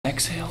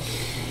Exhale.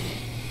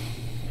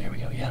 There we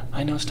go. Yeah,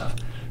 I know stuff.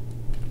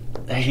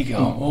 There you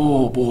go.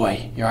 Oh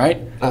boy, you all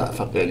right? Oh, that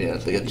felt good. Yeah,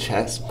 it's like a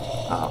chest.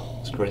 Oh,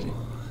 it's crazy.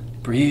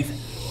 Breathe.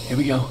 Here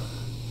we go.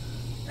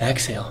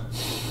 Exhale.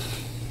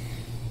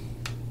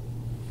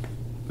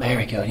 There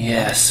we go.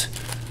 Yes.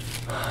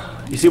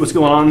 You see what's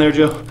going on there,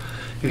 Joe?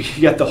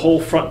 You got the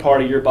whole front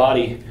part of your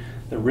body.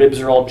 The ribs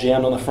are all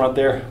jammed on the front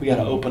there. We got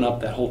to open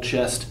up that whole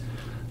chest.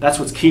 That's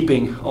what's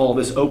keeping all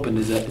this open,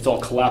 is that it's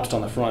all collapsed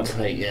on the front.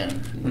 Try again.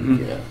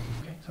 Mm-hmm. Yeah.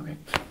 Okay, it's okay.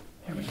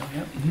 There we go.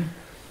 Yep. Mm-hmm.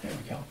 There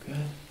we go. Good.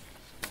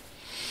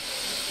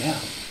 Yeah.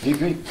 Did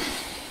great.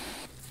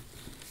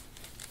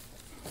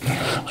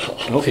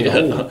 Okay.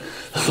 Yeah.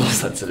 A little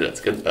sensitive. That's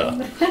good.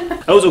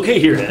 I was okay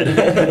here,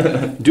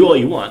 Ed. Do all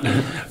you want.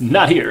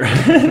 Not here.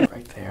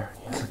 Right there.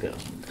 Yeah. It's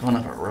like going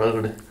up a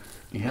road.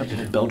 Yep.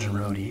 The Belgian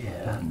road.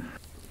 Yeah.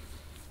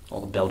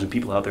 All the Belgian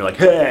people out there like,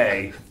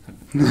 hey.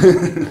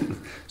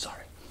 Sorry.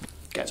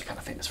 Guys are kind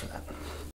of famous for that.